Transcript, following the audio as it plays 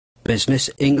Business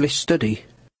English Study.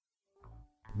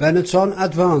 Benetton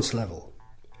Advanced Level.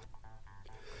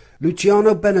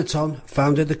 Luciano Benetton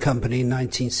founded the company in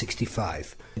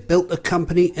 1965. He built the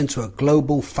company into a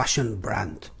global fashion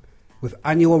brand with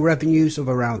annual revenues of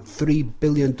around $3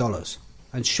 billion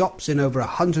and shops in over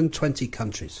 120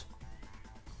 countries.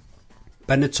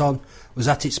 Benetton was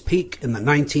at its peak in the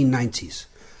 1990s,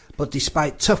 but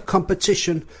despite tough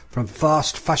competition from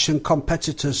fast fashion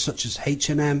competitors such as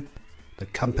H&M, the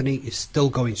company is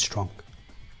still going strong.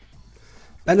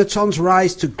 Benetton's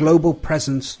rise to global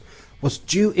presence was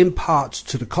due in part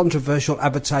to the controversial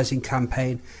advertising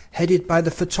campaign headed by the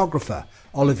photographer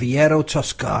Oliviero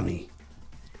Toscani.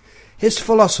 His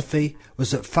philosophy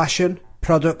was that fashion,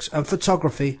 products and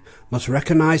photography must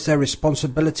recognize their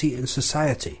responsibility in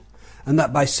society, and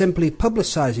that by simply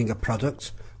publicizing a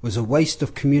product was a waste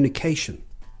of communication.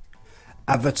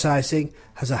 Advertising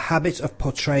has a habit of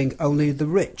portraying only the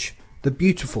rich, the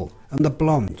beautiful and the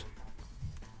blonde.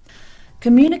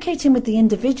 Communicating with the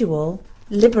individual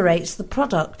liberates the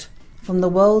product from the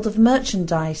world of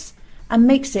merchandise and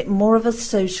makes it more of a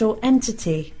social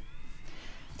entity.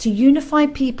 To unify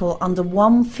people under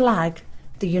one flag,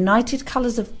 the United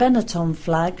Colours of Benetton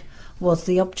flag was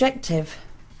the objective,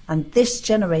 and this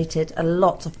generated a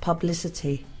lot of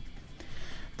publicity.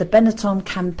 The Benetton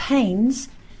campaigns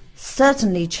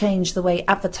certainly changed the way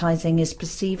advertising is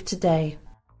perceived today.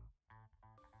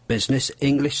 Business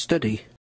English Study.